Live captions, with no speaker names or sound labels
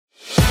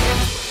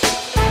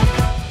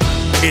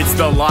It's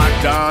the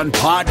Locked On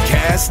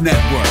Podcast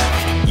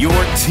Network, your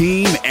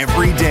team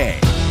every day.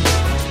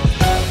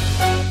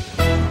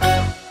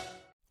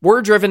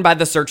 We're driven by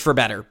the search for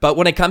better, but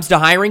when it comes to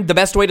hiring, the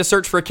best way to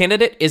search for a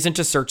candidate isn't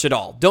to search at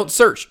all. Don't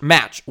search,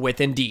 match with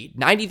Indeed.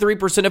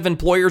 93% of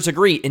employers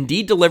agree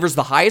Indeed delivers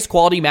the highest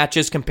quality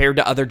matches compared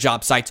to other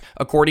job sites,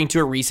 according to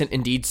a recent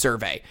Indeed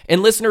survey.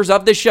 And listeners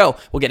of this show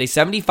will get a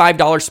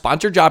 $75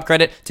 sponsored job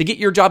credit to get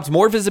your jobs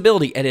more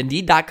visibility at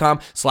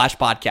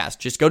Indeed.com/podcast.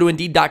 Just go to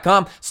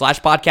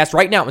Indeed.com/podcast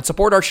right now and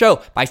support our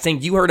show by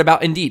saying you heard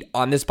about Indeed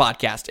on this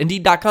podcast.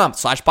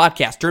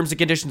 Indeed.com/podcast. Terms and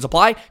conditions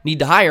apply. Need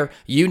to hire?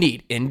 You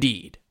need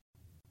Indeed.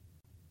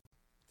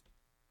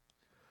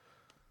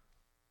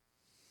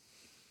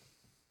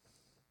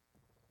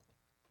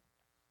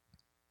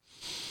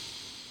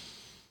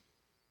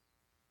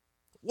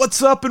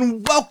 What's up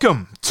and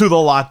welcome to the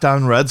Locked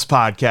On Reds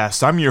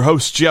podcast. I'm your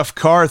host, Jeff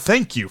Carr.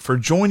 Thank you for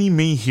joining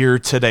me here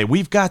today.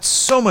 We've got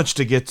so much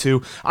to get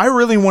to. I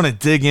really want to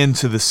dig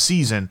into the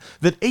season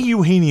that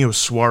Eugenio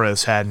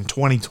Suarez had in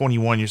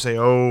 2021. You say,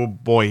 oh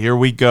boy, here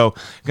we go.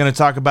 Going to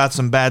talk about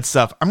some bad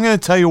stuff. I'm going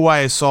to tell you why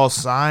I saw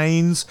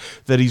signs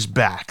that he's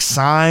back,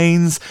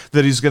 signs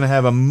that he's going to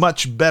have a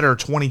much better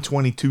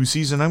 2022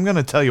 season. I'm going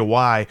to tell you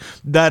why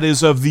that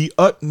is of the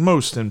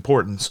utmost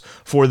importance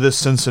for this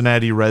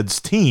Cincinnati Reds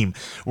team.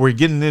 We're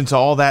getting into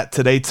all that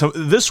today. So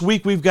this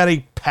week, we've got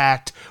a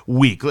packed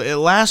week.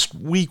 Last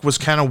week was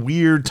kind of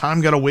weird.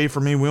 Time got away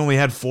from me. We only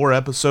had 4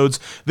 episodes.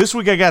 This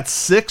week, I got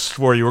 6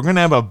 for you. We're going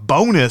to have a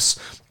bonus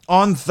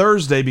on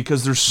Thursday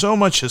because there's so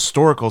much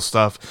historical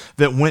stuff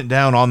that went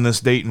down on this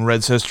date in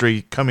Reds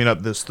history coming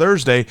up this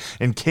Thursday,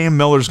 and Cam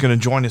Miller's going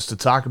to join us to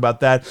talk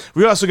about that.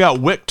 We also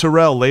got Wick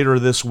Terrell later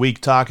this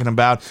week talking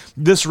about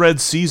this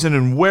Reds season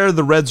and where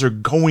the Reds are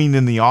going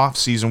in the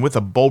offseason with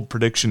a bold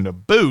prediction to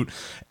boot.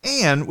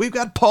 And we've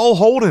got Paul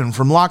Holden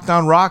from Locked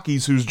On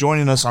Rockies who's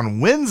joining us on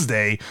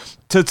Wednesday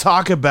to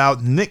talk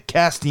about Nick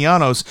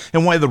Castellanos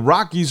and why the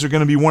Rockies are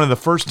going to be one of the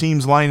first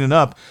teams lining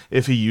up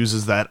if he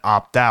uses that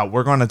opt-out.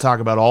 We're going to talk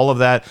about all of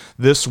that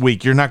this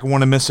week. You're not going to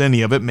want to miss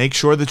any of it. Make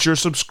sure that you're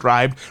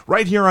subscribed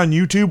right here on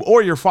YouTube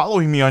or you're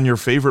following me on your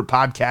favorite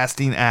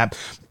podcasting app.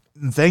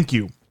 Thank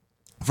you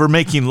for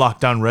making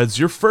Locked On Reds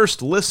your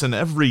first listen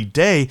every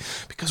day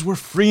because we're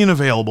free and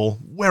available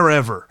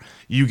wherever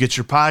you get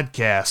your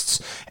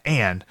podcasts.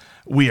 And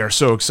we are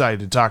so excited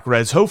to talk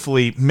Reds,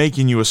 hopefully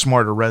making you a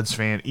smarter Reds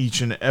fan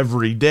each and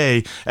every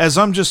day, as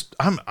I'm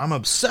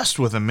obsessed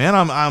with them, man.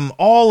 I'm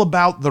all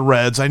about the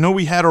Reds. I know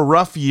we had a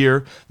rough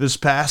year this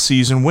past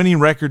season, winning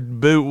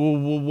record,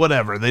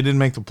 whatever. They didn't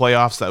make the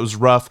playoffs. That was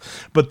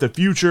rough, but the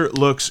future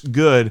looks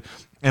good.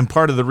 And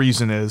part of the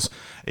reason is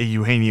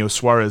Eugenio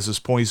Suarez is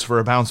poised for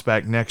a bounce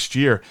back next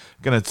year.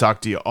 Going to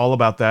talk to you all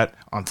about that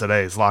on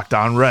today's Locked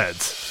On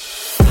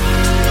Reds.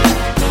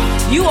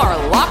 You are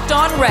Locked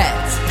On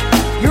Reds,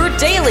 your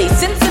daily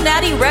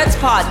Cincinnati Reds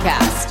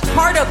podcast,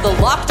 part of the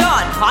Locked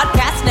On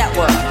Podcast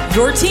Network,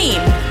 your team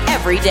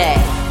every day.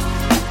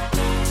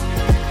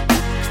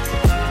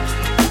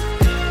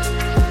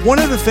 One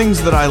of the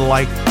things that I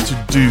like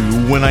to do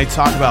when I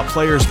talk about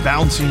players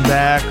bouncing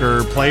back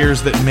or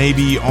players that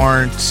maybe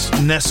aren't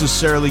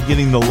necessarily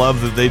getting the love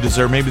that they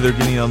deserve, maybe they're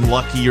getting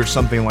unlucky or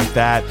something like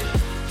that,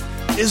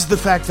 is the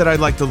fact that I'd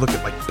like to look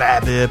at like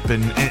BABIP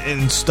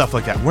and stuff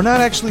like that. We're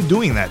not actually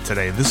doing that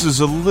today. This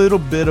is a little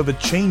bit of a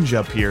change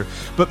up here,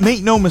 but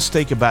make no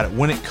mistake about it.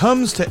 When it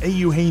comes to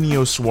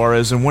Eugenio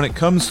Suarez and when it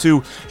comes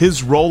to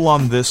his role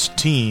on this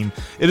team,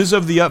 it is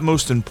of the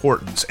utmost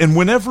importance. And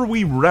whenever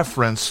we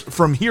reference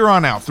from here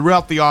on out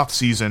throughout the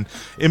offseason,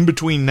 in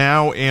between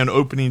now and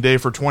opening day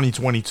for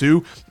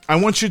 2022, I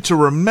want you to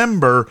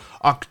remember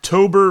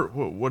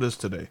what is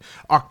today?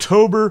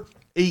 October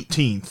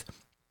 18th.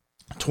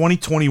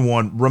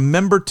 2021,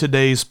 remember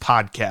today's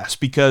podcast,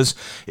 because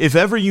if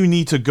ever you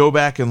need to go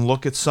back and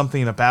look at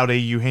something about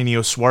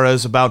Eugenio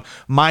Suarez, about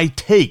my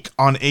take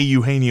on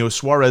Eugenio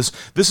Suarez,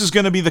 this is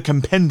going to be the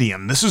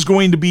compendium. This is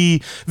going to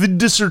be the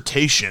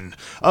dissertation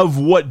of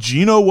what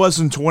Gino was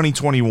in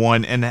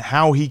 2021 and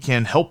how he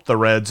can help the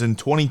Reds in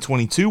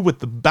 2022 with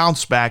the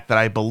bounce back that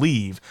I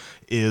believe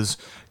is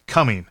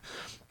coming.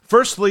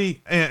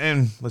 Firstly,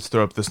 and let's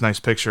throw up this nice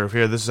picture of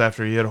here. This is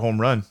after he hit a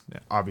home run,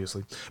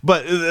 obviously.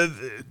 But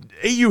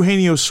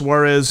Eugenio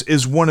Suarez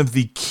is one of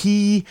the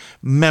key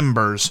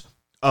members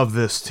of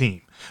this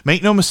team.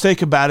 Make no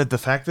mistake about it, the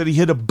fact that he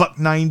hit a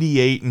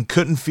 .198 and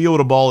couldn't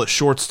field a ball at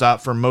shortstop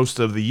for most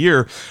of the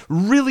year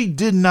really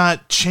did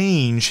not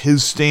change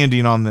his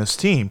standing on this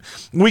team.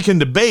 We can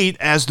debate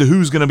as to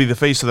who's going to be the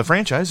face of the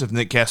franchise. If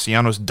Nick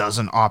Castellanos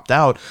doesn't opt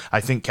out, I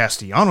think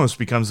Castellanos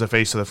becomes the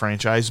face of the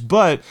franchise,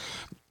 but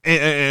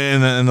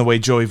and the way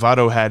Joey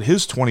Votto had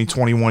his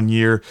 2021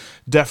 year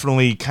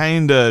definitely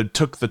kind of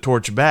took the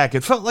torch back.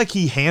 It felt like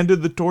he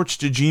handed the torch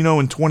to Gino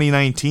in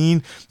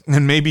 2019,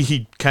 and maybe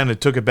he kind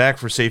of took it back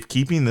for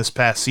safekeeping this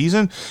past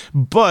season.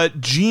 But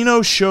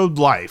Gino showed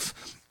life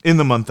in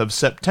the month of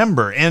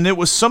September, and it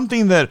was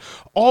something that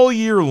all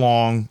year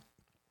long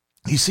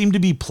He seemed to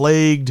be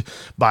plagued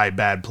by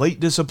bad plate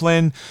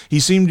discipline.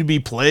 He seemed to be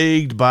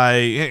plagued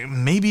by,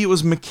 maybe it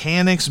was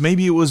mechanics,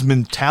 maybe it was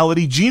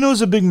mentality.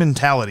 Gino's a big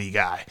mentality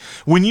guy.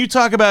 When you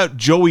talk about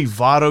Joey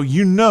Votto,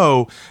 you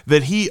know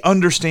that he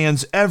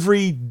understands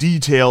every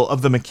detail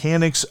of the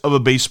mechanics of a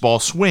baseball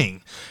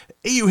swing.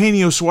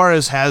 Eugenio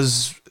Suarez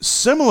has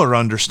similar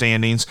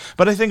understandings,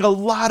 but I think a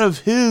lot of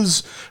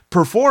his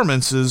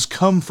performances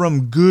come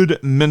from good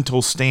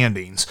mental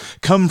standings,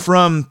 come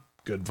from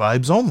good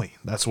vibes only.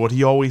 That's what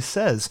he always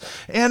says.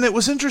 And it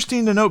was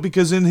interesting to note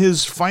because in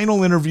his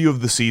final interview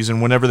of the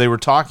season, whenever they were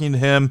talking to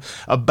him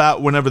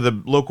about, whenever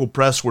the local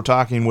press were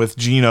talking with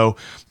Gino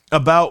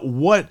about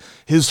what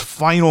his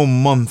final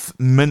month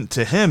meant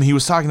to him, he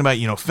was talking about,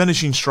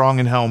 finishing strong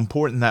and how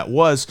important that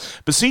was.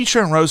 But C.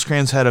 Trent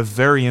Rosecrans had a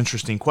very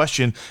interesting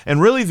question.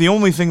 And really the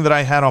only thing that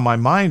I had on my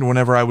mind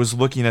whenever I was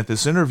looking at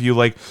this interview,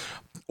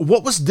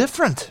 what was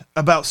different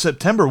about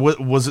September?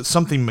 Was it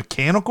something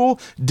mechanical?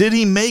 Did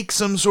he make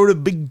some sort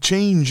of big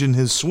change in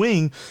his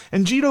swing?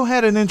 And Gino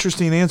had an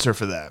interesting answer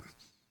for that.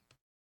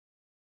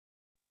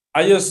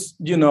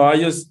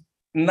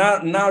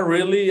 Not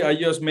really. I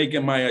just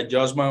making my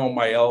adjustment on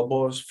my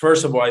elbows.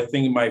 First of all, I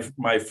think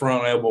my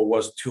front elbow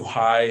was too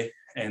high,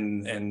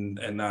 and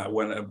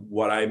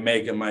what I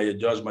make in my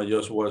adjustment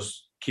just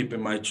was keeping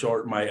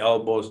my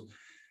elbows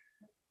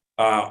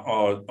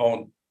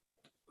on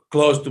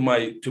close to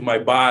my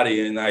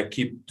body, and I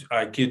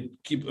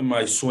keep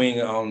my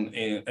swing on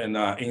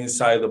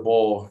inside the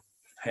ball,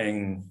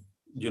 and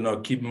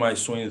keep my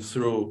swing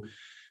through.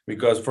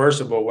 Because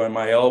first of all, when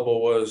my elbow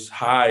was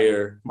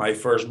higher, my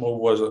first move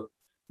was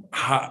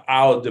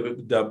out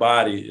the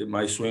body.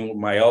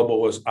 My elbow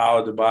was out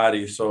of the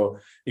body. So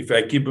if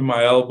I keep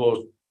my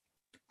elbow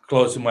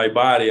close to my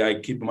body, I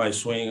keep my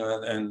swing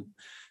and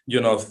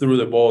through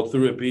the ball,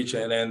 through the pitch,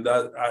 and then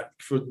that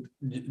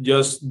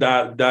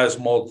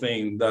small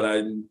thing that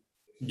I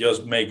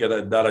just make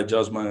that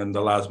adjustment in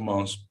the last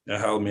months, it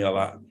helped me a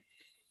lot.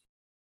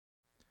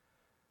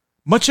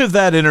 Much of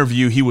that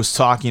interview, he was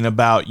talking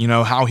about,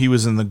 how he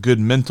was in the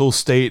good mental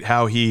state,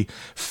 how he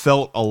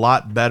felt a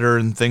lot better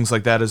and things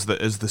like that as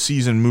the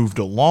season moved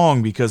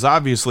along, because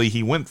obviously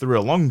he went through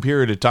a long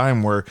period of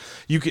time where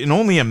you can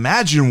only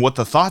imagine what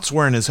the thoughts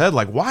were in his head.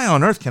 Like, why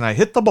on earth can I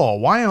hit the ball?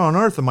 Why on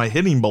earth am I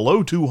hitting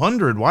below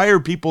 200? Why are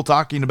people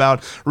talking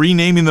about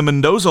renaming the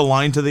Mendoza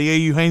line to the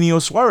Eugenio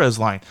Suarez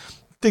line?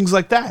 Things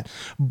like that.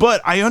 But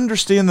I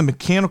understand the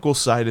mechanical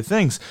side of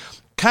things.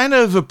 Kind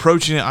of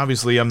approaching it,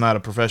 obviously I'm not a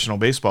professional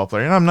baseball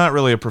player, and I'm not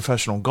really a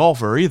professional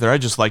golfer either. I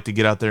just like to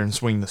get out there and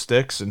swing the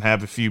sticks and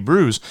have a few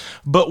brews.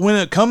 But when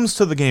it comes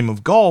to the game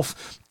of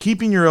golf,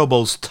 keeping your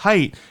elbows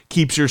tight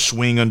keeps your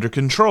swing under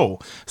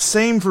control.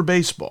 Same for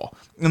baseball.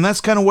 And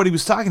that's kind of what he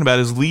was talking about.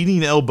 His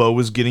leading elbow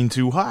was getting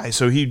too high.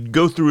 So he'd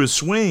go through his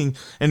swing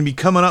and be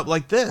coming up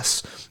like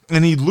this.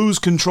 And he'd lose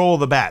control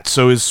of the bat.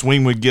 So his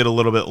swing would get a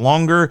little bit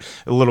longer,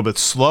 a little bit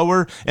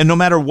slower. And no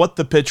matter what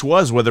the pitch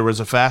was, whether it was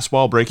a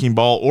fastball, breaking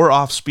ball, or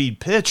off-speed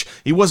pitch,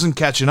 he wasn't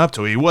catching up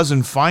to it. He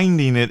wasn't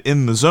finding it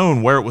in the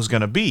zone where it was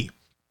going to be.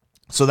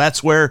 So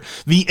that's where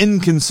the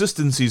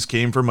inconsistencies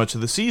came for much of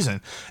the season.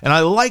 And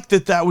I like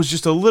that was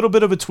just a little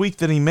bit of a tweak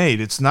that he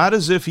made. It's not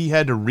as if he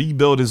had to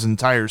rebuild his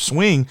entire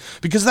swing,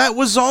 because that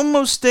was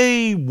almost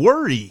a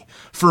worry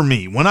for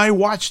me. When I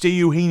watched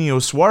Eugenio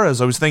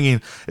Suarez, I was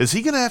thinking, is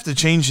he going to have to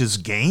change his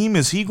game?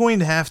 Is he going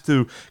to have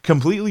to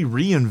completely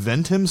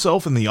reinvent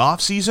himself in the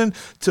offseason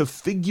to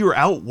figure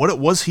out what it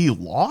was he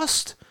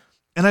lost?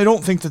 And I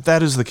don't think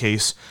that is the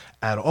case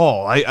at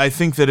all. I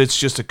think that it's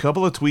just a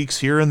couple of tweaks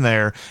here and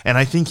there, and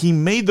I think he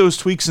made those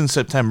tweaks in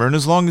September, and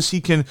as long as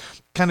he can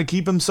kind of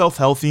keep himself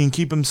healthy and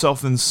keep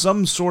himself in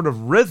some sort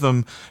of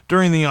rhythm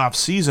during the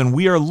offseason,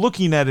 we are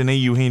looking at an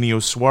Eugenio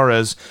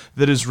Suarez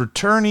that is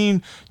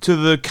returning to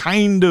the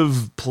kind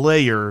of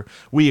player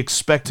we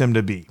expect him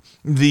to be.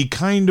 The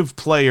kind of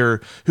player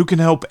who can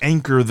help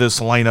anchor this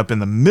lineup in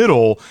the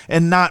middle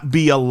and not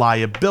be a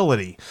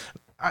liability.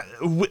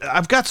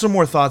 I've got some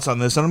more thoughts on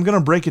this, and I'm going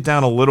to break it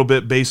down a little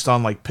bit based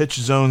on pitch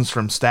zones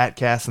from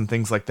StatCast and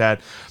things like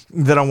that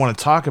I want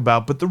to talk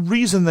about. But the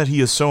reason that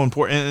he is so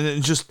important,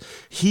 and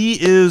he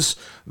is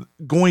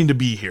going to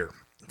be here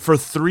for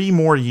 3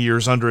 more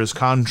years under his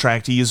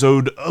contract. He is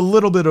owed a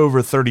little bit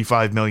over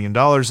 $35 million,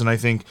 and I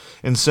think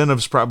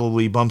incentives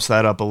probably bumps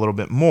that up a little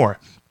bit more.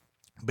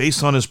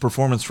 Based on his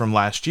performance from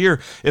last year,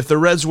 if the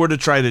Reds were to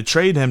try to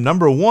trade him,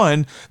 number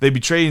one, they'd be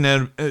trading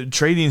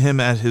him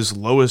at his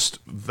lowest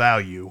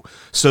value.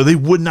 So they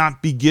would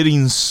not be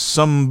getting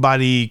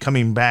somebody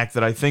coming back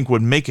that I think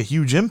would make a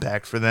huge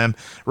impact for them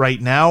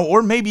right now,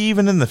 or maybe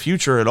even in the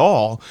future at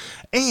all.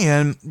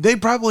 And they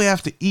probably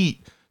have to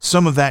eat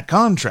some of that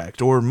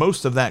contract, or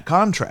most of that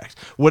contract,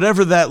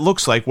 whatever that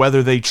looks like,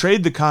 whether they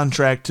trade the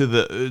contract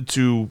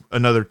to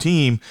another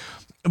team,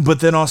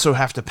 but then also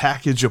have to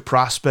package a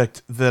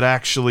prospect that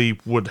actually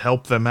would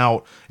help them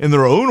out in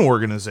their own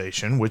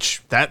organization,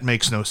 which that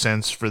makes no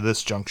sense for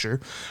this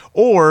juncture,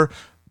 or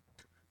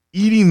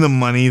eating the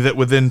money that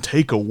would then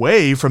take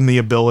away from the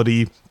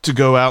ability to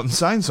go out and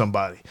sign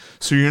somebody.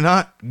 So you're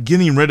not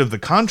getting rid of the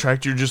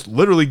contract, you're just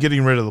literally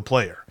getting rid of the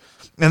player.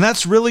 And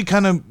that's really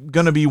kind of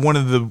going to be one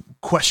of the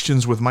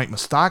questions with Mike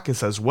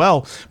Moustakas as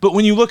well. But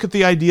when you look at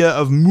the idea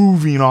of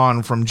moving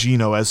on from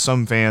Geno, as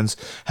some fans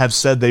have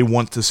said they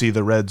want to see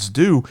the Reds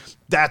do,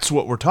 that's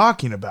what we're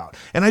talking about.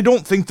 And I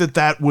don't think that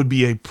that would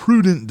be a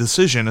prudent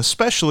decision,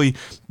 especially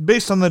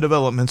based on the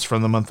developments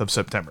from the month of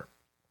September.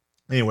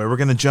 Anyway, we're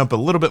going to jump a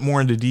little bit more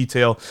into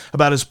detail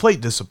about his plate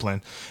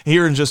discipline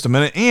here in just a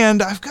minute,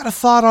 and I've got a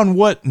thought on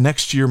what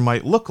next year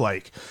might look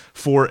like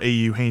for a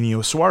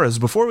Eugenio Suarez.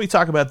 Before we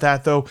talk about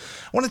that, though,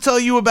 I want to tell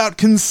you about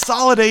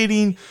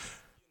consolidating...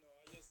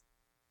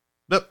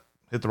 Oh,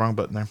 hit the wrong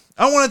button there.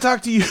 I want to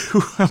talk to you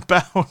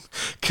about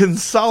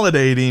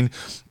consolidating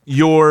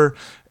your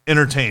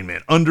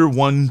entertainment under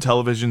one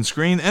television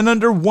screen and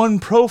under one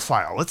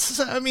profile.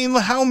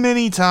 How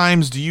many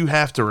times do you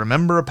have to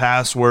remember a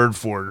password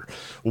for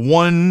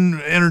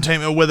one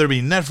entertainment, whether it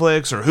be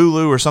Netflix or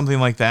Hulu or something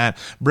like that?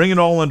 Bring it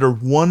all under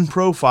one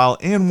profile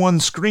and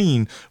one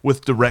screen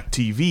with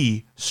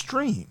DirecTV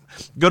Stream.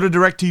 Go to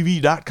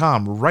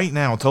directtv.com right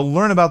now to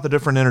learn about the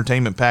different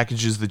entertainment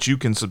packages that you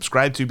can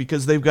subscribe to,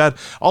 because they've got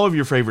all of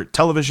your favorite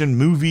television,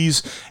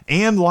 movies,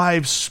 and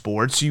live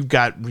sports. You've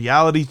got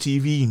reality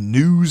TV,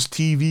 news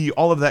TV,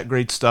 all of that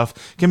great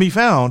stuff can be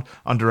found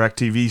on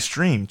DirecTV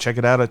Stream. Check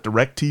it out at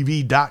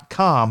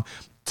directtv.com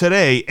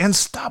today, and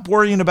stop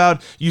worrying about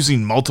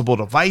using multiple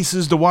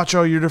devices to watch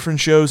all your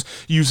different shows,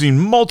 using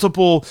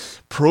multiple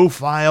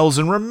profiles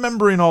and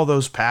remembering all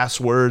those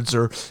passwords,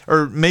 or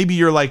maybe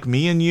you're like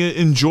me and you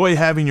enjoy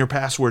having your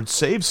password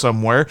saved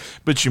somewhere,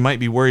 but you might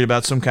be worried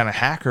about some kind of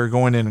hacker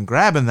going in and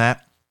grabbing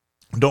that.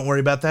 Don't worry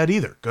about that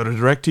either. Go to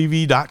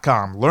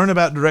directtv.com, learn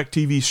about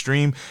DirecTV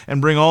Stream, and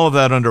bring all of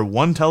that under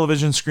one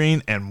television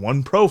screen and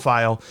one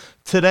profile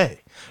today.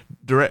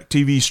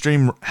 DirecTV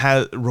Stream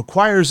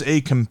requires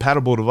a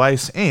compatible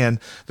device, and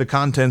the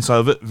contents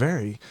of it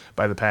vary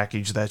by the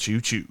package that you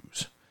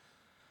choose.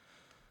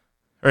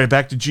 All right,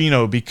 back to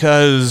Geno,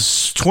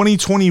 because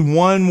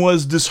 2021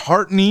 was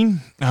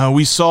disheartening.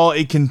 We saw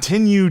a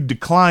continued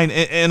decline,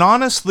 and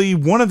honestly,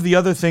 one of the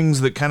other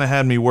things that kind of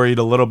had me worried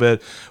a little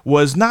bit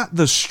was not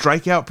the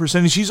strikeout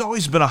percentage. He's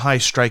always been a high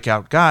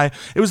strikeout guy.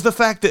 It was the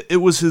fact that it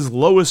was his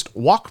lowest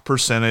walk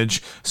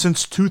percentage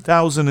since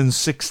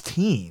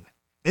 2016.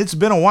 It's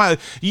been a while.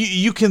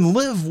 You can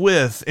live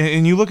with,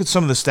 and you look at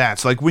some of the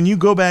stats, like when you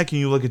go back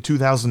and you look at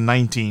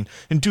 2019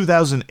 and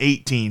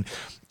 2018,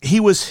 he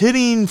was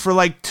hitting for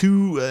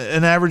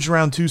an average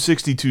around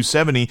 260,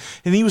 270,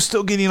 and he was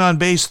still getting on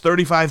base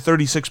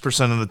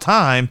 36% of the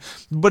time,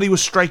 but he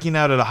was striking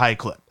out at a high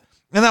clip.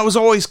 And that was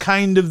always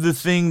kind of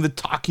the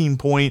talking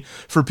point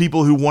for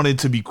people who wanted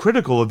to be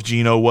critical of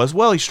Geno was,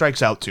 well, he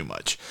strikes out too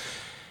much.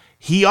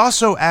 He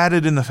also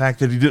added in the fact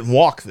that he didn't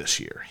walk this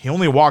year. He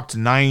only walked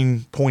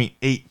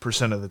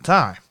 9.8% of the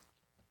time.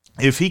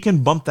 If he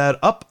can bump that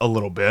up a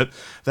little bit,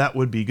 that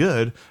would be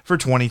good for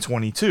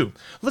 2022.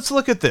 Let's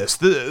look at this.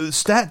 The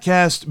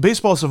StatCast,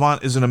 Baseball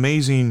Savant is an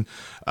amazing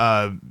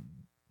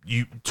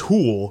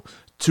tool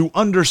to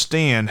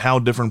understand how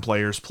different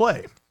players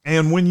play.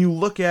 And when you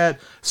look at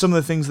some of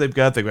the things they've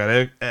got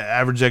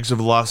average exit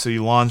velocity,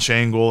 launch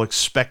angle,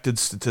 expected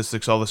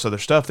statistics, all this other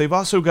stuff. They've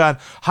also got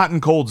hot and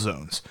cold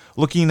zones,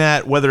 looking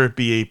at whether it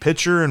be a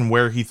pitcher and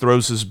where he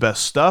throws his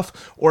best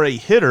stuff, or a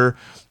hitter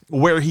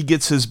where he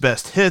gets his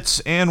best hits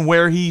and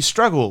where he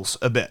struggles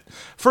a bit.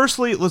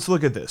 Firstly, let's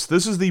look at this.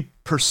 This is the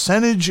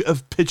percentage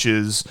of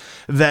pitches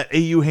that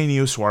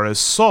Eugenio Suarez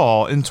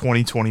saw in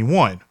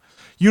 2021.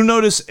 You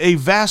notice a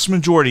vast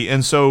majority,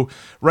 and so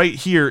right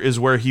here is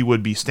where he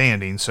would be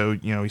standing. So,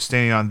 he's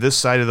standing on this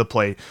side of the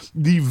plate.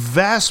 The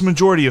vast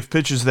majority of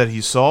pitches that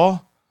he saw,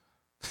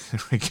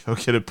 we go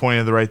get it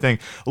pointed at the right thing,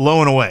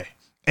 low and away.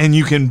 And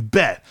you can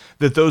bet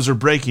that those are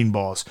breaking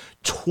balls.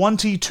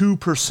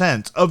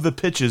 22% of the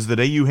pitches that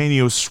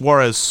Eugenio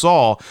Suarez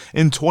saw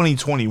in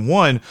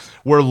 2021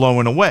 were low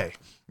and away.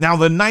 Now,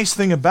 the nice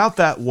thing about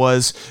that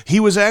was he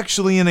was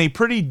actually in a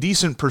pretty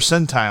decent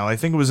percentile. I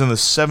think it was in the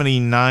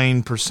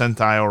 79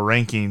 percentile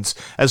rankings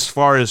as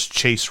far as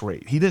chase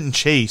rate. He didn't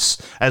chase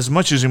as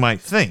much as you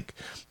might think.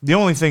 The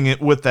only thing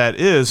with that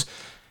is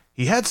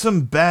he had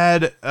some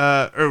bad,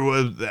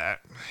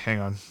 hang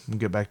on, we'll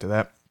get back to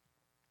that.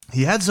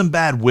 He had some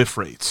bad whiff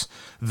rates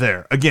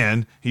there.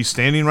 Again, he's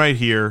standing right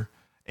here,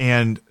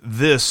 and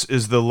this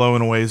is the low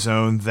and away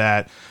zone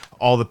that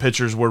all the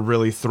pitchers were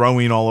really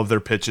throwing all of their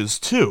pitches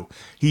to.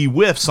 He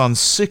whiffs on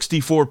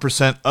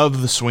 64%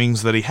 of the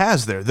swings that he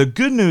has there. The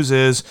good news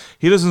is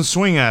he doesn't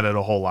swing at it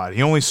a whole lot.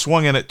 He only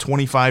swung at it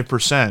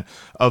 25%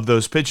 of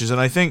those pitches. And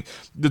I think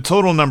the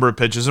total number of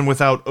pitches, and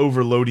without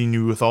overloading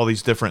you with all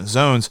these different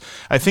zones,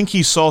 I think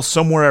he saw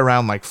somewhere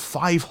around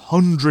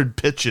 500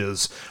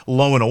 pitches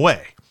low and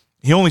away.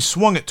 He only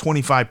swung at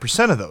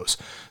 25% of those.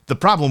 The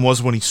problem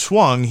was when he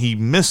swung, he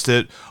missed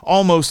it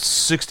almost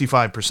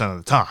 65% of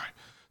the time.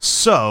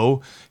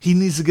 So he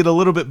needs to get a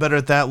little bit better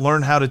at that,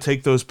 learn how to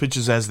take those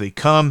pitches as they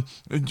come.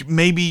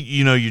 Maybe,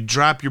 you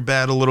drop your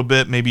bat a little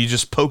bit. Maybe you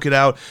just poke it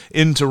out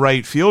into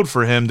right field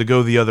for him to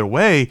go the other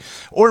way.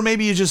 Or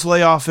maybe you just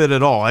lay off it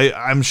at all.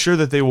 I'm sure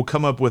that they will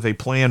come up with a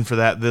plan for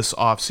that this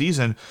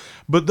offseason.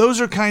 But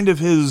those are kind of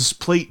his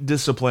plate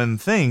discipline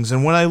things.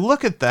 And when I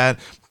look at that,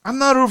 I'm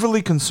not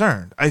overly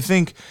concerned. I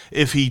think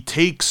if he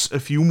takes a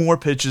few more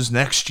pitches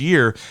next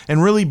year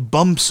and really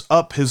bumps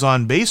up his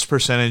on-base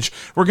percentage,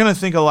 we're going to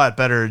think a lot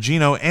better of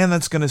Gino, and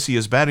that's going to see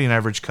his batting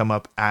average come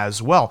up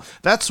as well.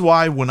 That's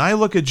why when I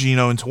look at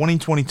Gino in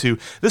 2022,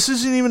 this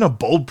isn't even a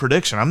bold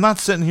prediction. I'm not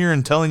sitting here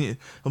and telling you,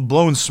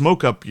 blowing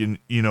smoke up, you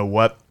know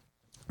what.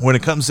 When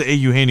it comes to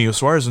Eugenio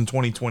Suarez in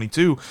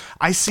 2022,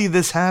 I see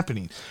this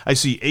happening. I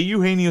see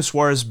Eugenio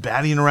Suarez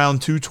batting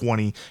around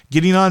 220,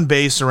 getting on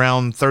base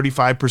around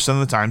 35% of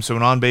the time, so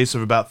an on base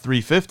of about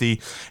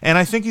 350, and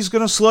I think he's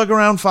going to slug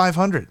around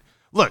 500.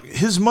 Look,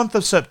 his month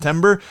of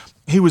September,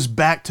 he was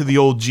back to the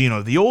old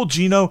Gino. The old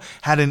Gino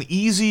had an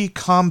easy,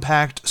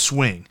 compact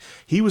swing.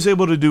 He was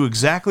able to do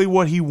exactly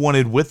what he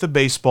wanted with the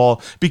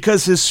baseball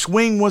because his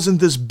swing wasn't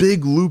this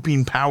big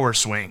looping power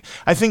swing.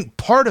 I think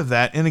part of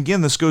that, and again,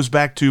 this goes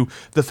back to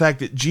the fact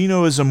that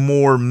Gino is a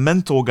more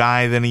mental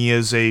guy than he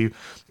is a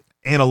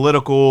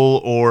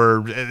analytical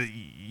or,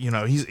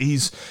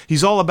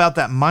 he's all about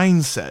that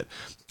mindset.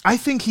 I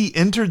think he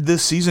entered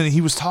this season, he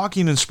was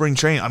talking in spring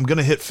training, I'm going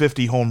to hit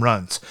 50 home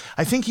runs.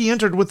 I think he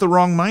entered with the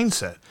wrong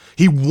mindset.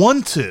 He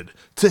wanted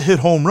to hit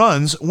home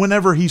runs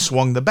whenever he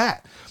swung the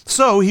bat.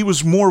 So he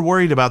was more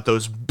worried about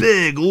those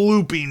big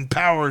looping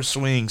power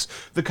swings,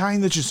 the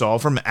kind that you saw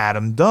from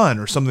Adam Dunn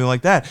or something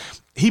like that.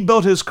 He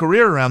built his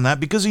career around that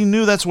because he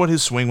knew that's what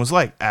his swing was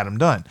like, Adam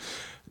Dunn.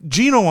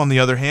 Gino, on the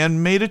other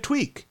hand, made a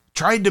tweak.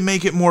 Tried to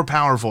make it more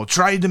powerful,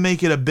 tried to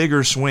make it a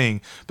bigger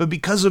swing, but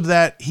because of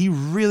that, he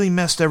really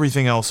messed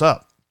everything else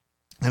up.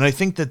 And I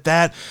think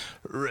that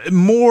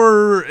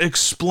more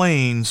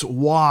explains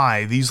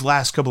why these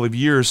last couple of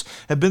years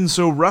have been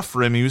so rough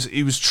for him.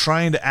 He was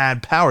trying to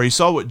add power. He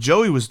saw what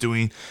Joey was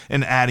doing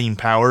in adding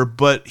power,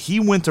 but he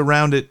went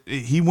about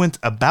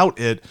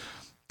it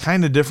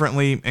kind of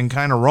differently and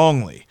kind of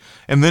wrongly.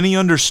 And then he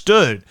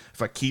understood,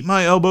 if I keep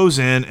my elbows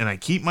in and I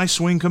keep my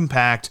swing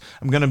compact,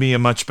 I'm going to be a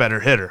much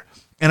better hitter.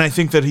 And I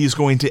think that he's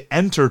going to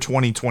enter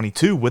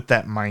 2022 with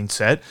that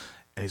mindset,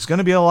 and he's going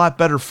to be a lot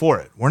better for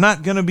it. We're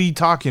not going to be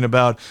talking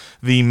about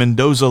the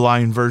Mendoza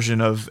line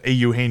version of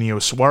Eugenio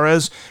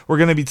Suarez. We're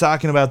going to be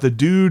talking about the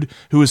dude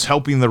who is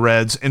helping the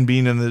Reds and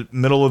being in the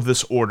middle of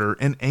this order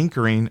and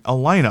anchoring a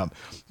lineup.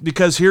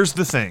 Because here's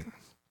the thing.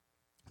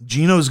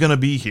 Gino's going to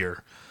be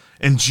here.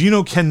 And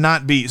Gino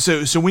cannot be.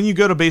 So when you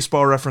go to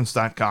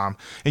baseballreference.com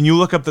and you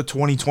look up the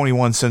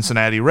 2021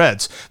 Cincinnati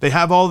Reds, they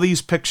have all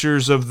these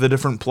pictures of the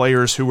different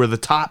players who were the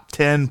top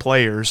 10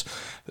 players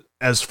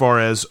as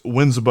far as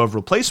wins above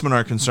replacement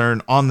are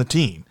concerned on the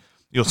team.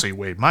 You'll see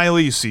Wade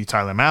Miley, you see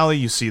Tyler Mahle,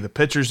 you see the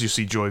pitchers, you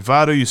see Joey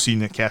Votto, you see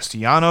Nick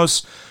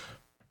Castellanos.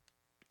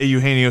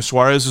 Eugenio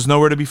Suarez is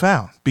nowhere to be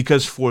found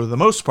because for the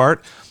most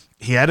part,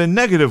 he had a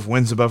negative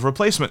wins above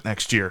replacement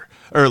last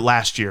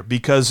year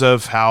because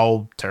of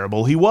how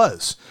terrible he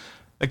was.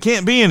 It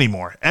can't be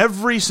anymore.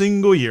 Every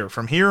single year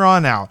from here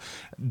on out,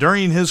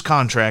 during his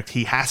contract,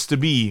 he has to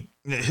be,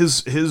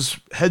 his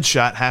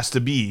headshot has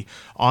to be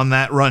on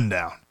that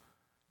rundown.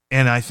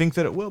 And I think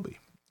that it will be.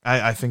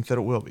 I think that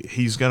it will be.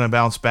 He's going to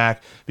bounce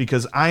back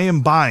because I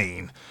am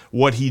buying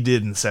what he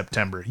did in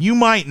September. You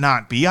might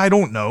not be. I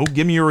don't know.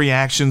 Give me your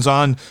reactions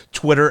on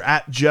Twitter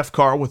at Jeff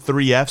Carr with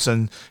 3 Fs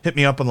and hit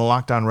me up on the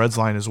Locked On Reds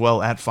line as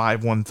well at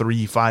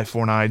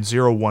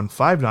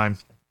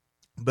 513-549-0159.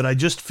 But I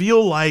just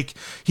feel like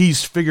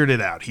he's figured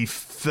it out. He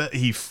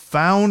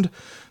found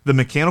the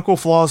mechanical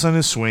flaws in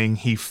his swing.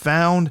 He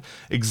found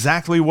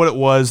exactly what it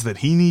was that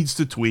he needs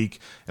to tweak,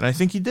 and I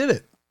think he did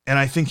it. And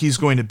I think he's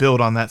going to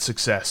build on that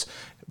success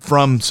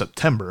from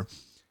September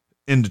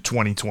into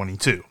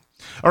 2022.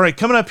 All right,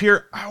 coming up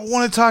here, I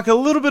want to talk a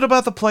little bit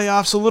about the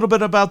playoffs, a little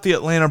bit about the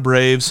Atlanta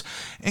Braves,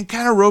 and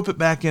kind of rope it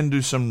back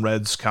into some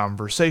Reds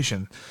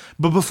conversation.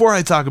 But before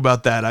I talk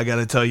about that, I got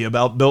to tell you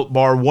about Built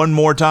Bar one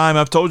more time.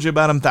 I've told you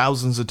about them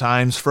thousands of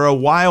times for a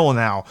while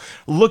now.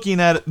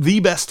 Looking at the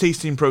best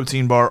tasting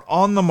protein bar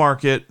on the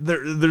market,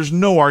 there's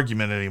no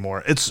argument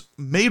anymore. It's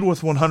made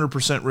with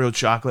 100% real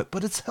chocolate,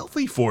 but it's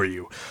healthy for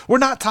you. We're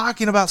not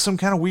talking about some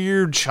kind of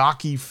weird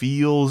chalky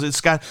feels.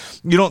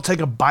 You don't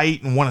take a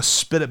bite and want to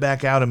spit it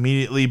back out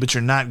immediately, but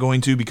you're not going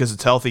to because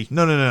it's healthy.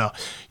 No.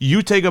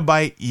 You take a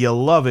bite, you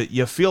love it,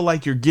 you feel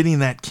like you're getting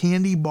that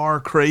candy bar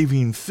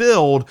craving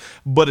filled,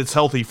 but it's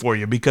healthy for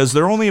you because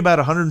they're only about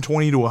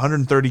 120 to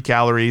 130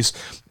 calories,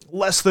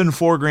 less than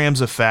 4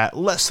 grams of fat,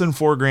 less than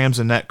 4 grams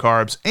of net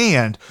carbs,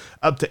 and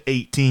up to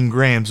 18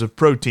 grams of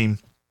protein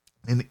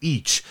in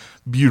each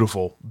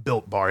beautiful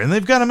Built Bar. And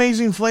they've got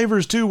amazing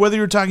flavors too, whether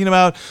you're talking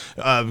about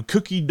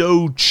cookie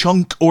dough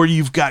chunk or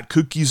you've got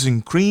cookies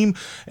and cream.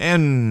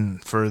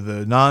 And for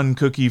the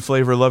non-cookie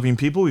flavor loving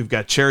people, we've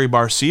got cherry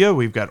barcia,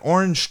 we've got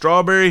orange,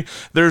 strawberry.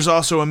 There's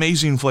also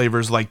amazing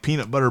flavors like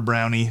peanut butter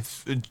brownie,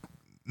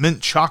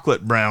 mint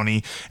chocolate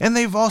brownie, and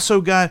they've also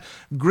got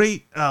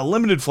great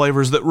limited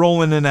flavors that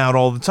roll in and out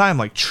all the time,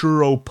 like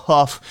churro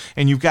puff,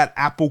 and you've got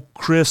apple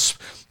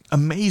crisp.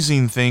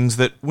 Amazing things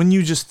that when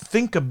you just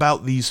think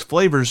about these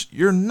flavors,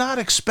 you're not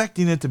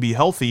expecting it to be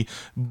healthy,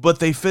 but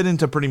they fit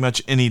into pretty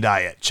much any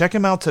diet. Check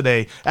them out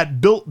today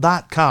at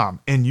built.com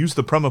and use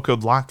the promo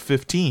code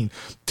LOCKED15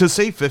 to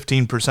save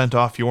 15%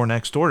 off your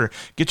next order.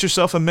 Get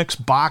yourself a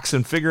mixed box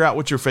and figure out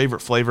what your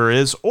favorite flavor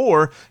is,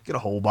 or get a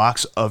whole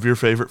box of your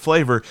favorite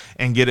flavor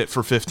and get it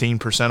for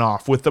 15%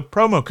 off with the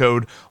promo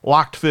code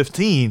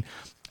LOCKED15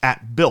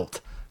 at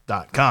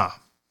built.com.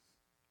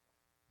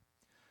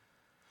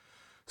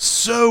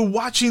 So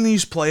watching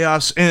these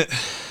playoffs, and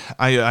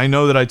I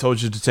know that I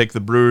told you to take the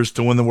Brewers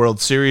to win the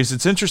World Series.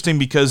 It's interesting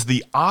because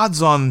the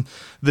odds on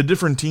the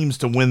different teams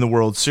to win the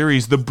World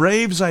Series, the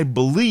Braves, I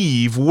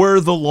believe, were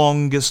the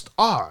longest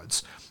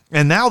odds.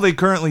 And now they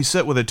currently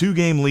sit with a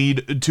 2-game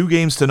lead,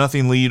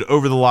 2-0 lead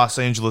over the Los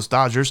Angeles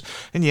Dodgers.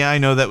 And yeah, I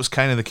know that was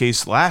kind of the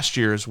case last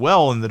year as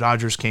well, and the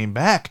Dodgers came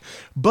back.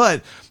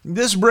 But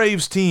this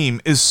Braves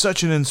team is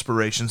such an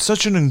inspiration,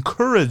 such an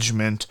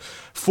encouragement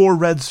for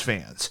Reds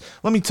fans.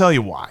 Let me tell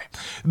you why.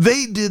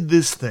 They did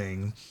this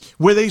thing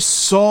where they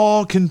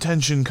saw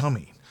contention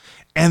coming,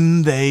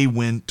 and they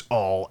went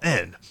all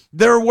in.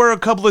 There were a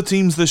couple of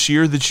teams this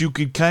year that you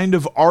could kind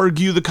of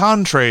argue the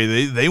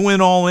contrary. They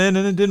went all in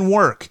and it didn't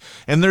work.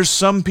 And there's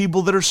some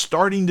people that are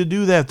starting to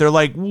do that. They're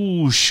like,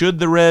 ooh, should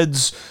the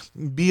Reds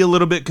be a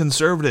little bit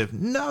conservative?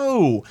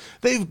 No,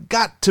 they've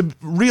got to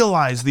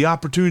realize the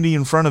opportunity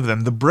in front of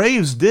them. The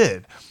Braves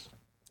did.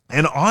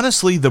 And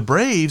honestly, the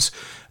Braves,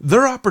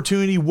 their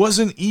opportunity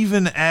wasn't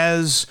even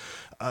as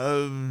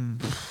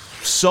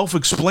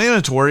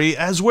self-explanatory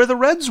as where the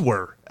Reds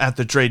were at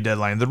the trade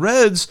deadline. The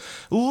Reds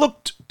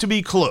looked to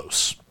be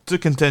close to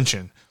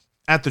contention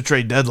at the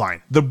trade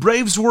deadline. The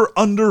Braves were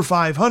under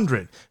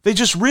 500. They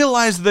just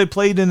realized that they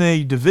played in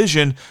a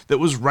division that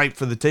was ripe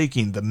for the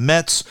taking. The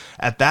Mets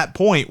at that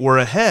point were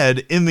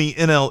ahead in the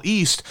NL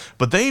East,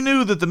 but they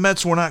knew that the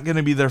Mets were not going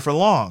to be there for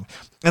long.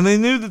 And they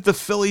knew that the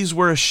Phillies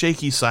were a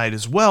shaky side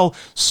as well,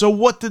 so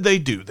what did they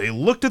do? They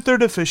looked at their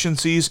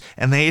deficiencies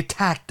and they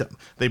attacked them.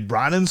 They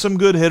brought in some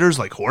good hitters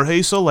like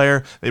Jorge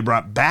Soler, they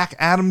brought back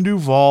Adam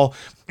Duvall,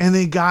 and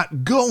they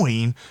got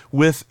going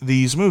with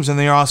these moves. And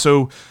they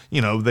also,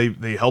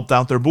 they helped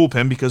out their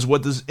bullpen, because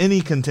what does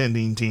any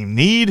contending team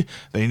need?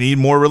 They need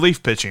more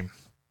relief pitching.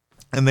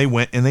 And they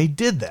went and they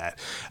did that.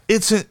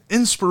 It's an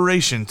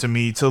inspiration to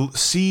me to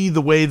see the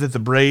way that the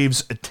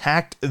Braves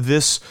attacked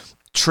this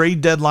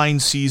trade deadline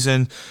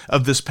season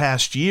of this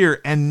past year,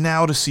 and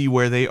now to see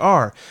where they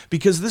are,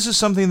 because this is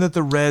something that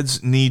the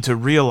Reds need to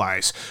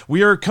realize.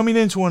 We are coming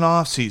into an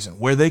offseason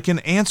where they can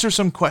answer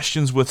some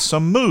questions with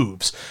some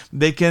moves.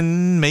 They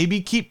can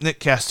maybe keep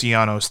Nick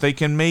Castellanos. They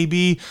can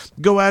maybe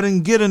go out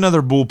and get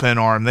another bullpen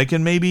arm. They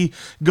can maybe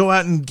go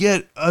out and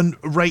get a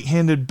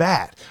right-handed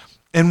bat.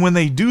 And when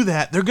they do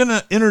that, they're going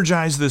to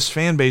energize this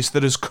fan base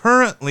that is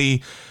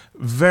currently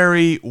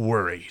very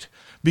worried.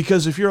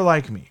 Because if you're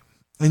like me,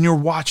 and you're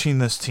watching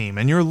this team,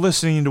 and you're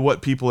listening to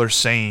what people are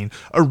saying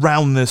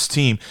around this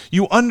team,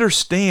 you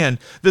understand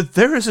that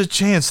there is a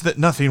chance that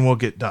nothing will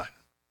get done.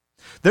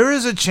 There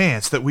is a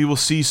chance that we will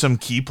see some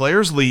key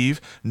players leave,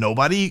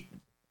 nobody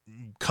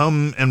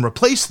come and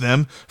replace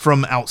them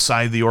from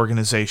outside the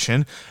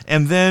organization,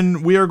 and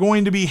then we are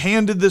going to be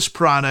handed this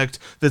product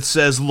that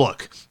says,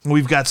 look,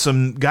 we've got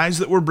some guys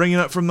that we're bringing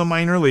up from the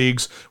minor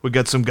leagues, we've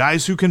got some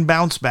guys who can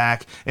bounce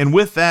back, and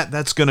with that,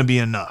 that's going to be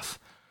enough.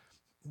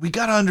 We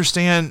got to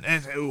understand,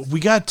 we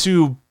got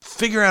to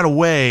figure out a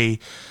way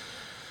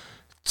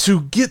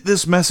to get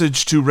this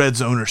message to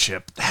Reds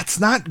ownership. That's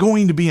not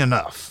going to be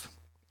enough.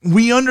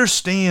 We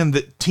understand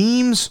that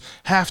teams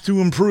have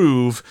to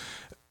improve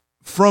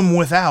from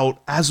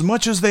without as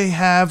much as they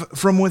have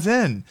from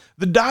within.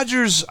 The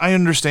Dodgers, I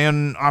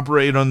understand,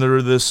 operate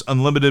under this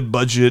unlimited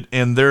budget,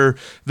 and their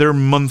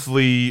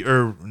monthly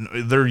or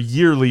their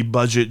yearly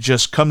budget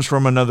just comes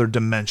from another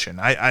dimension.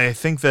 I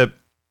think that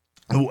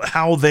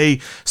how they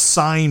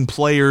sign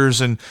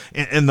players and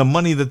the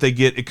money that they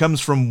get, it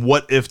comes from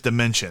what-if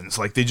dimensions.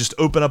 Like, they just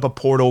open up a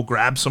portal,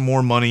 grab some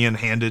more money, and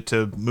hand it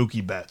to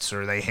Mookie Betts,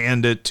 or they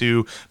hand it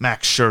to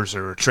Max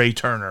Scherzer, or Trey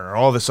Turner, or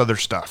all this other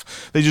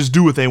stuff. They just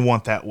do what they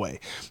want that way.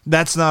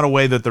 That's not a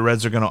way that the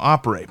Reds are going to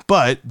operate,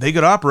 but they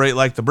could operate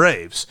like the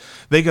Braves.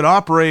 They could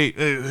operate,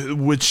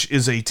 which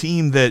is a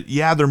team that,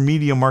 yeah, their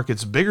media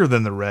market's bigger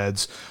than the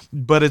Reds,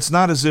 but it's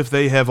not as if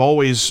they have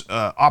always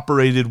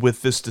operated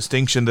with this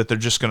distinction that they're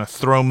just going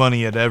to throw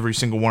money at every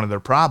single one of their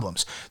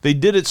problems. They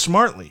did it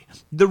smartly.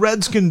 The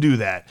Reds can do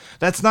that.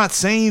 That's not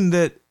saying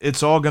that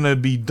it's all going to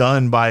be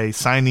done by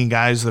signing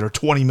guys that are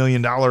 $20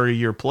 million a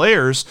year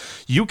players.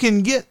 You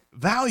can get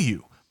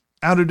value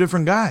out of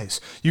different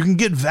guys. You can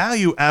get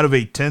value out of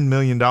a $10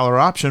 million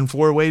option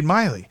for Wade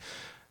Miley.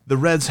 The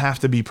Reds have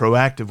to be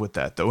proactive with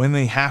that, though, and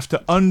they have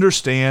to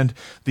understand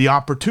the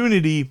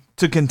opportunity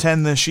to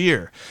contend this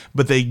year.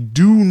 But they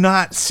do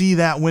not see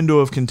that window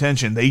of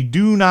contention. They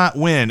do not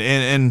win.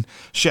 And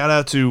shout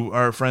out to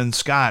our friend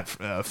Scott,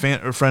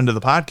 friend of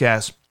the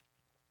podcast.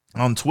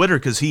 on Twitter,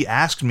 because he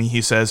asked me,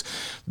 he says,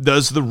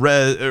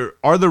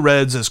 are the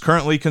Reds as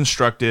currently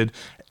constructed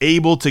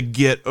able to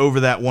get over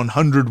that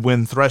 100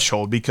 win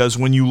threshold? Because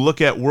when you look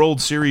at World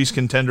Series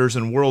contenders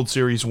and World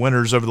Series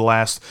winners over the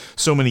last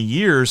so many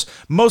years,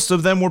 most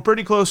of them were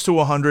pretty close to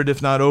 100,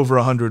 if not over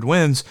 100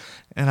 wins.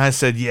 And I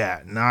said,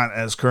 yeah, not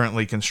as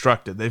currently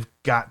constructed. They've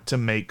got to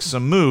make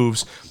some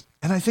moves,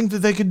 and I think that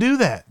they could do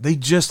that. They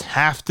just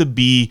have to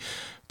be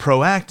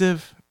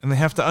proactive, and they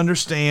have to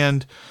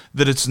understand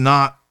that it's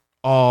not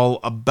all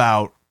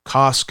about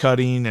cost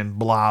cutting and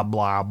blah,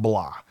 blah,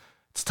 blah.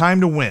 It's time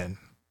to win.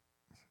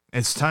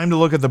 It's time to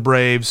look at the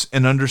Braves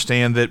and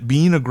understand that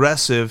being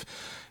aggressive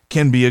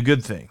can be a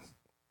good thing.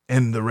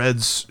 And the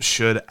Reds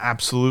should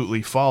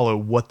absolutely follow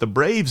what the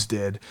Braves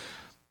did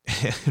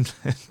and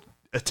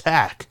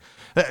attack.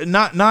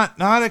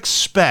 Not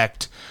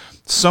expect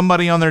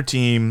somebody on their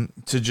team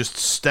to just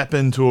step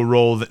into a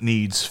role that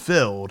needs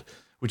filled,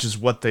 which is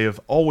what they have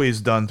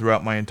always done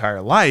throughout my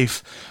entire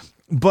life.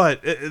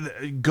 But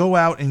go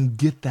out and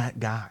get that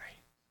guy.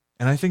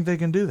 And I think they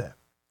can do that.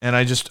 And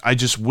I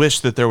just wish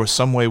that there was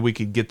some way we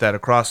could get that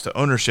across to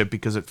ownership,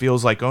 because it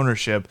feels like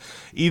ownership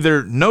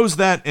either knows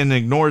that and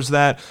ignores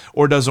that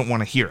or doesn't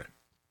want to hear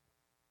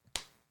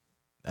it.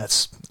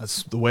 That's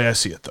the way I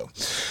see it, though.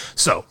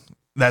 So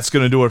that's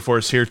going to do it for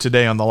us here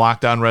today on the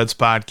Locked On Reds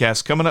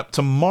podcast. Coming up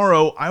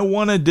tomorrow, I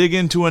want to dig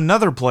into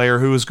another player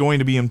who is going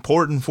to be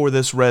important for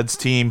this Reds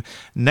team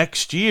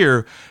next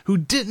year, who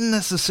didn't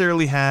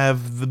necessarily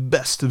have the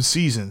best of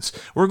seasons.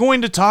 We're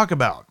going to talk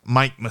about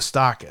Mike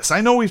Moustakas.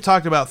 I know we've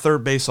talked about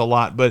third base a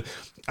lot, but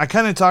I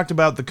kind of talked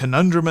about the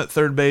conundrum at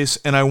third base,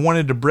 and I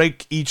wanted to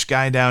break each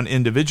guy down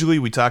individually.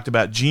 We talked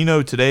about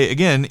Gino today.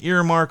 Again,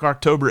 earmark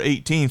October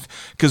 18th,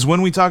 because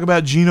when we talk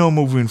about Gino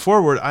moving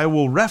forward, I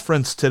will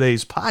reference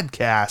today's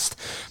podcast,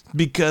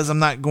 because I'm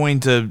not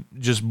going to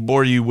just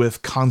bore you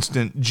with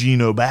constant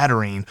Gino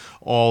battering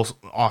all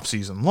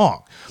offseason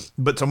long.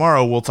 But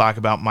tomorrow we'll talk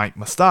about Mike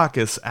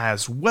Moustakas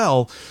as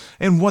well,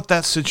 and what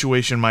that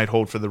situation might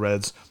hold for the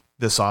Reds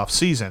this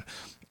offseason.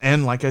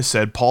 And like I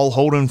said, Paul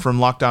Holden from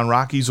Locked On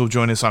Rockies will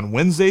join us on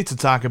Wednesday to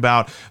talk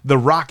about the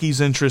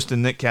Rockies' interest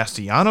in Nick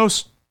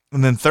Castellanos.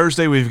 And then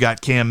Thursday, we've got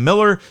Cam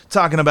Miller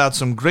talking about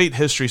some great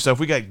history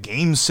stuff. We got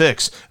Game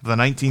 6 of the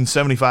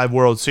 1975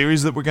 World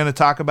Series that we're going to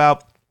talk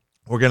about.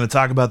 We're going to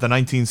talk about the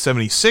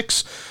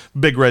 1976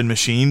 Big Red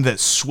Machine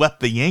that swept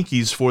the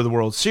Yankees for the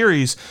World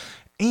Series.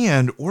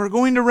 And we're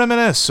going to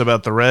reminisce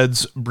about the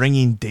Reds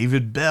bringing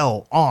David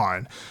Bell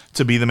on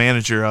to be the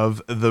manager of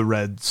the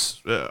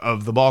Reds,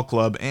 of the ball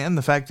club, and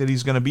the fact that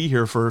he's going to be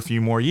here for a few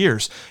more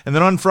years. And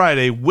then on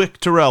Friday, Wick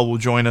Terrell will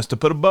join us to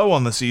put a bow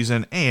on the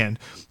season and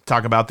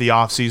talk about the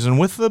offseason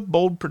with the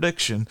bold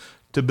prediction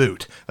to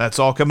boot. That's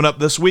all coming up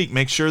this week.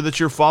 Make sure that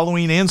you're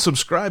following and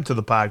subscribe to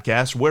the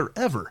podcast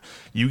wherever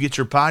you get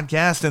your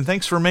podcast. And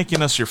thanks for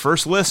making us your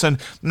first listen.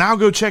 Now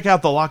go check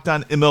out the Locked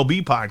On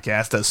MLB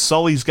podcast, as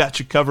Sully's got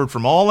you covered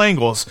from all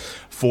angles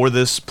for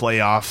this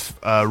playoff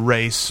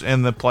race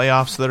and the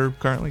playoffs that are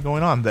currently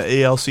going on, the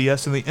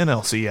ALCS and the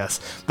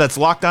NLCS. That's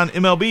Locked On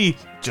MLB,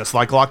 just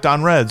like Locked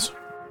On Reds,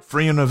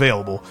 free and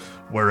available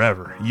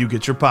wherever you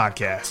get your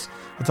podcasts.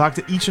 I'll talk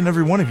to each and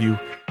every one of you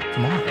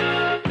tomorrow.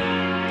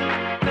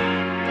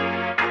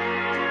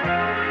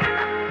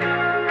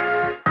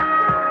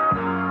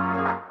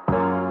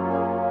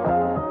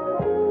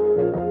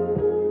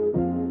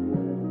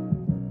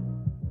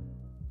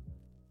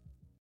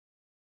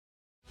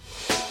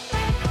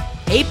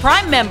 Hey,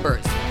 Prime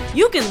members,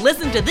 you can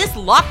listen to this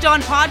Locked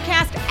On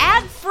podcast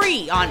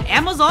ad-free on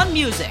Amazon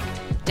Music.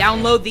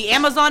 Download the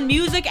Amazon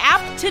Music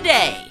app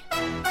today.